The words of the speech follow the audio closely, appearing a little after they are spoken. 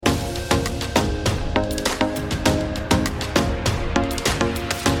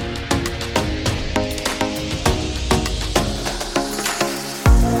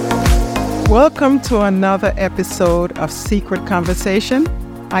Welcome to another episode of Secret Conversation.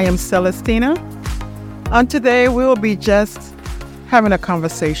 I am Celestina, and today we will be just having a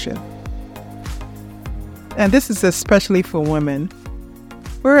conversation. And this is especially for women.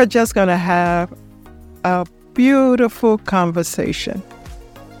 We're just going to have a beautiful conversation.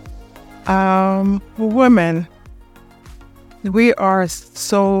 Women, we are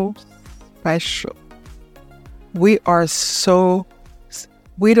so special.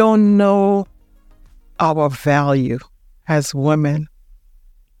 We don't know our value as women.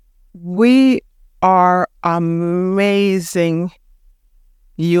 We are amazing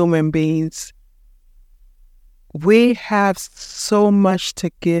human beings. We have so much to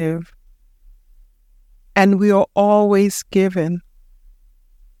give, and we are always giving.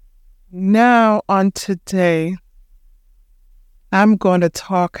 Now, on today, I'm going to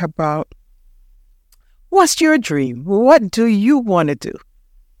talk about what's your dream? What do you want to do?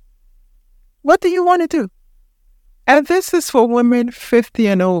 What do you want to do? And this is for women 50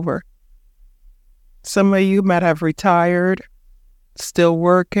 and over. Some of you might have retired, still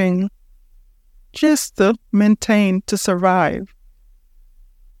working, just to maintain, to survive.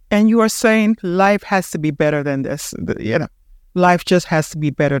 And you are saying life has to be better than this. Life just has to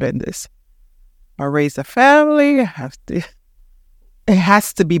be better than this. I raise a family, it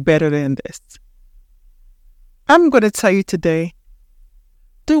has to be better than this. I'm going to tell you today,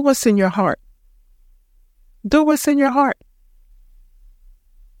 do what's in your heart. Do what's in your heart.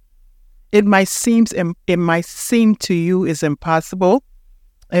 It might seem to you is impossible.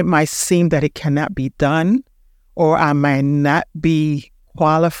 It might seem that it cannot be done, or I might not be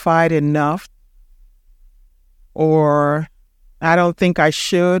qualified enough, or I don't think I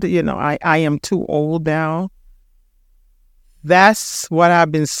should. I am too old now. That's what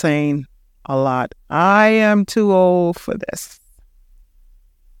I've been saying a lot. I am too old for this.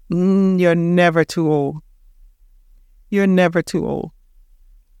 You're never too old. You're never too old.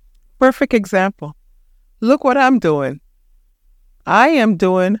 Perfect example. Look what I'm doing. I am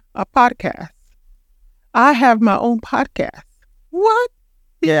doing a podcast. I have my own podcast. What?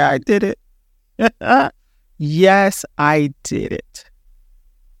 Yeah, I did it. Yes, I did it.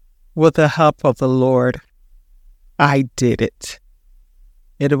 With the help of the Lord, I did it.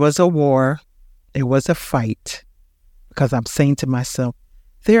 It was a war. It was a fight. Because I'm saying to myself,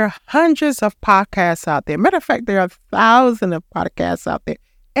 there are hundreds of podcasts out there. Matter of fact, there are thousands of podcasts out there.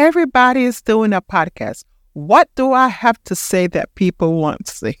 Everybody is doing a podcast. What do I have to say that people want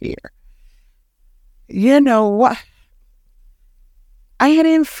to hear? You know what? I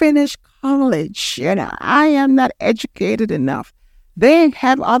didn't finish college. I am not educated enough. They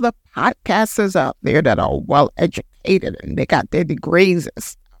have other podcasters out there that are well educated and they got their degrees and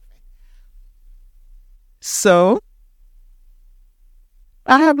stuff. So,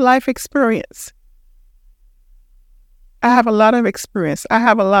 I have life experience. I have a lot of experience. I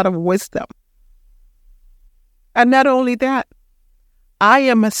have a lot of wisdom. And not only that, I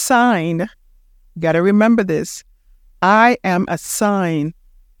am assigned, you got to remember this, I am assigned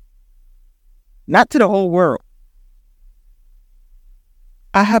not to the whole world.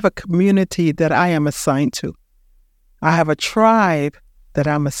 I have a community that I am assigned to. I have a tribe that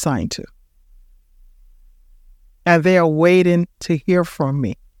I'm assigned to. And they are waiting to hear from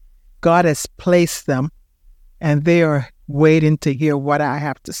me. God has placed them, and they are waiting to hear what I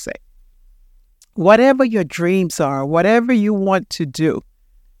have to say. Whatever your dreams are, whatever you want to do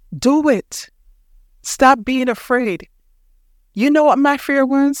it. Stop being afraid. You know what my fear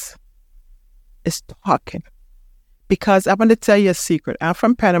was? It's talking. Because I'm going to tell you a secret. I'm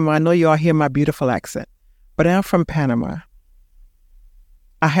from Panama. I know you all hear my beautiful accent, but I'm from Panama.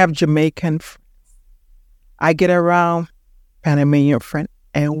 I have Jamaican friends. I get around Panamanian friends,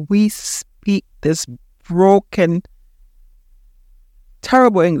 and we speak this broken,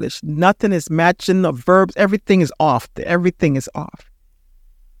 terrible English. Nothing is matching. The verbs, everything is off. Everything is off.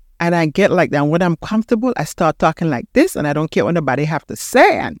 And I get like that. When I'm comfortable, I start talking like this, and I don't care what nobody have to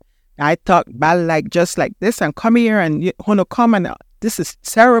say. And I talk bad just like this, and come here, and you want to come, and this is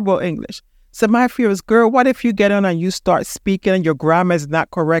terrible English. So my fear is, girl, what if you get on and you start speaking and your grammar is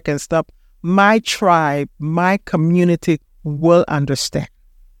not correct and stuff? My tribe, my community will understand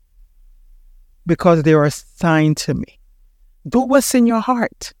because they are assigned to me. Do what's in your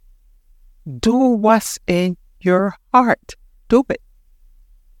heart. Do what's in your heart. Do it.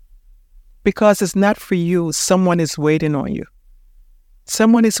 Because it's not for you. Someone is waiting on you.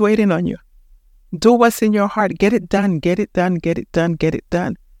 Someone is waiting on you. Do what's in your heart. Get it done. Get it done. Get it done. Get it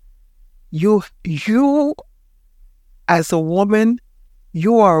done. You as a woman,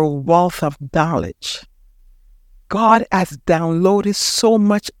 you are a wealth of knowledge. God has downloaded so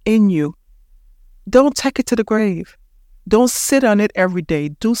much in you Don't take it to the grave. Don't sit on it every day.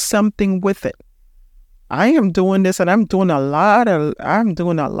 Do something with it. I am doing this, and I'm doing a lot of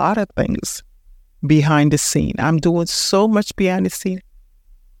things behind the scene. I'm doing so much behind the scene.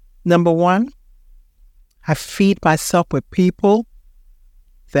 Number one, I feed myself with people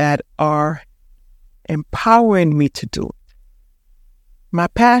that are empowering me to do it. My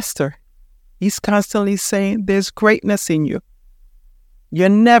pastor, he's constantly saying, there's greatness in you. You're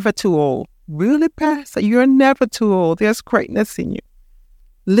never too old. Really, Pastor? You're never too old. There's greatness in you.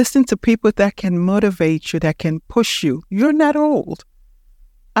 Listen to people that can motivate you, that can push you. You're not old.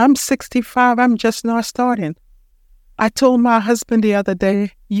 I'm 65. I'm just not starting. I told my husband the other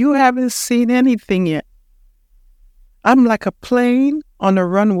day, you haven't seen anything yet. I'm like a plane on a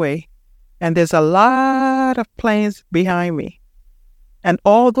runway, and there's a lot of planes behind me. And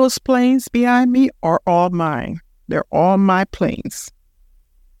all those planes behind me are all mine. They're all my planes.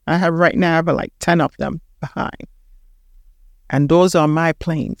 I have like 10 of them behind. And those are my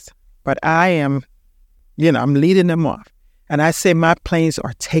planes. But I am, I'm leading them off. And I say my planes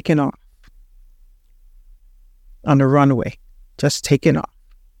are taking off on the runway, just taking off.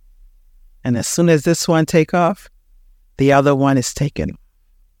 And as soon as this one take off, the other one is taking off.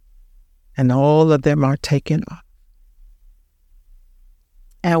 And all of them are taking off.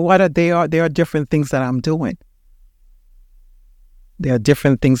 And what are they are? There are different things that I'm doing. There are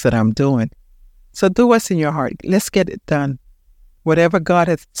different things that I'm doing. So do what's in your heart. Let's get it done. Whatever God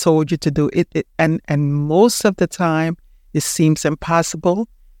has told you to do, and most of the time it seems impossible.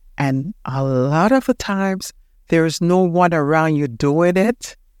 And a lot of the times there is no one around you doing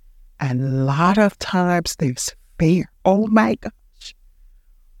it. And a lot of times there's fear. Oh my gosh.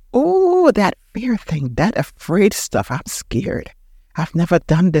 Oh, that fear thing, that afraid stuff. I'm scared. I've never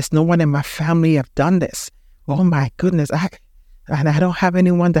done this. No one in my family have done this. Oh my goodness. And I don't have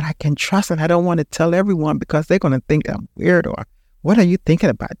anyone that I can trust, and I don't want to tell everyone because they're going to think I'm weird, or what are you thinking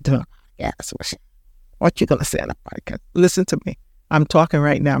about doing? Yes, what you going to say on the podcast? Listen to me. I'm talking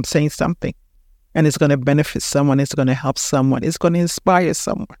right now. I'm saying something, and it's going to benefit someone. It's going to help someone. It's going to inspire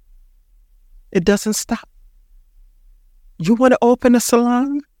someone. It doesn't stop. You want to open a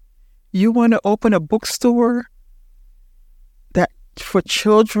salon? You want to open a bookstore that for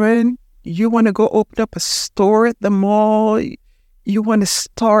children? You want to go open up a store at the mall? You want to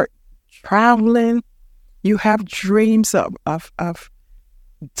start traveling? You have dreams of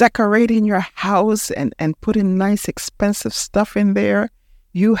decorating your house and putting nice, expensive stuff in there.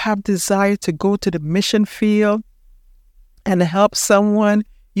 You have desire to go to the mission field and help someone.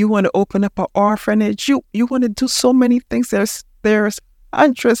 You want to open up an orphanage. You want to do so many things. There's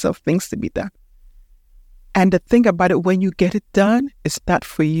hundreds of things to be done. And the thing about it, when you get it done, it's not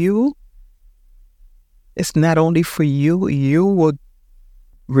for you. It's not only for you. You will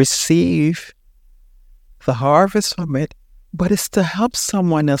receive the harvest from it, but it's to help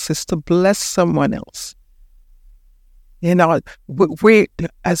someone else. It's to bless someone else. We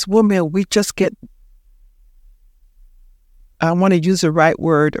as women, we just get, I want to use the right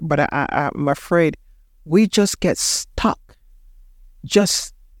word, but I'm afraid we just get stuck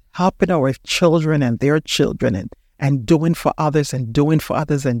just helping our children and their children and doing for others and doing for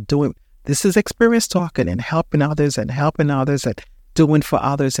others and doing. This is experience talking and helping others and doing for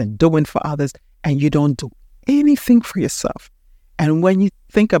others and doing for others, and you don't do anything for yourself. And when you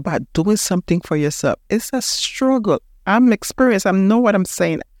think about doing something for yourself, it's a struggle. I'm experienced. I know what I'm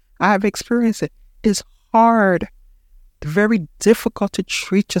saying. I have experienced it. It's hard, very difficult to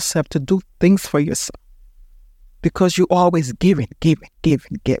treat yourself, to do things for yourself, because you're always giving.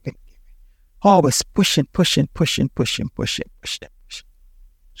 Always pushing.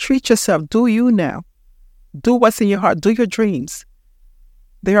 Treat yourself. Do you now. Do what's in your heart. Do your dreams.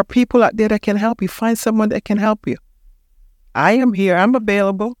 There are people out there that can help you. Find someone that can help you. I am here. I'm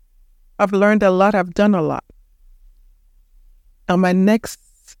available. I've learned a lot. I've done a lot. On my next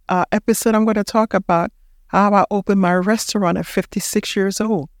episode, I'm going to talk about how I opened my restaurant at 56 years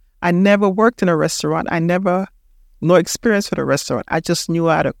old. I never worked in a restaurant. No experience with a restaurant. I just knew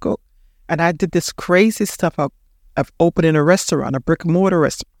how to cook. And I did this crazy stuff of opening a restaurant, a brick and mortar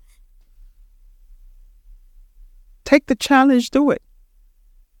restaurant. Take the challenge, do it.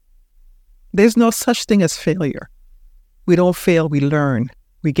 There's no such thing as failure. We don't fail, we learn,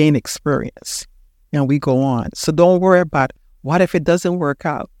 we gain experience, and we go on. So don't worry about what if it doesn't work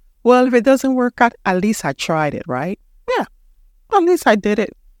out. Well, if it doesn't work out, at least I tried it, right? Yeah, at least I did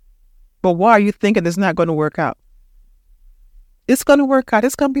it. But why are you thinking it's not going to work out? It's going to work out.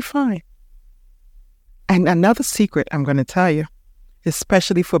 It's going to be fine. And another secret I'm going to tell you,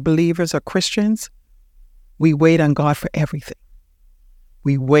 especially for believers or Christians, we wait on God for everything.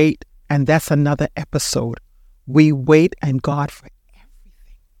 We wait And that's another episode. We wait on God for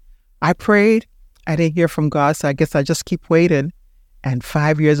everything. I prayed. I didn't hear from God, so I guess I just keep waiting. And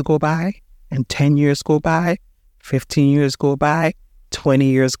 5 years go by, and 10 years go by, 15 years go by, 20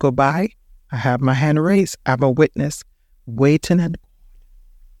 years go by. I have my hand raised. I'm a witness. Waiting and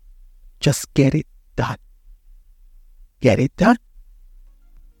just get it done. Get it done.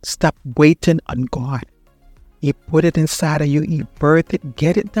 Stop waiting on God. He put it inside of you. He birthed it.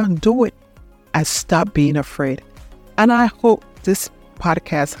 Get it done. Do it. And stop being afraid. And I hope this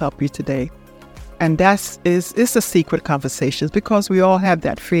podcast helped you today. And it's the secret conversations, because we all have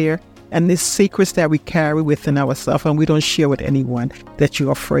that fear and these secrets that we carry within ourselves, and we don't share with anyone, that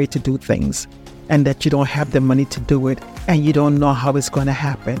you're afraid to do things and that you don't have the money to do it and you don't know how it's going to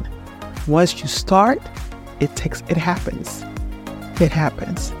happen. Once you start, it happens. It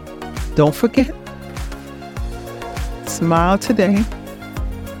happens. Don't forget. Smile today.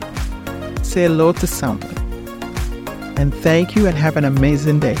 Say hello to someone. And thank you, and have an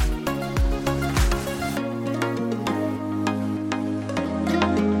amazing day.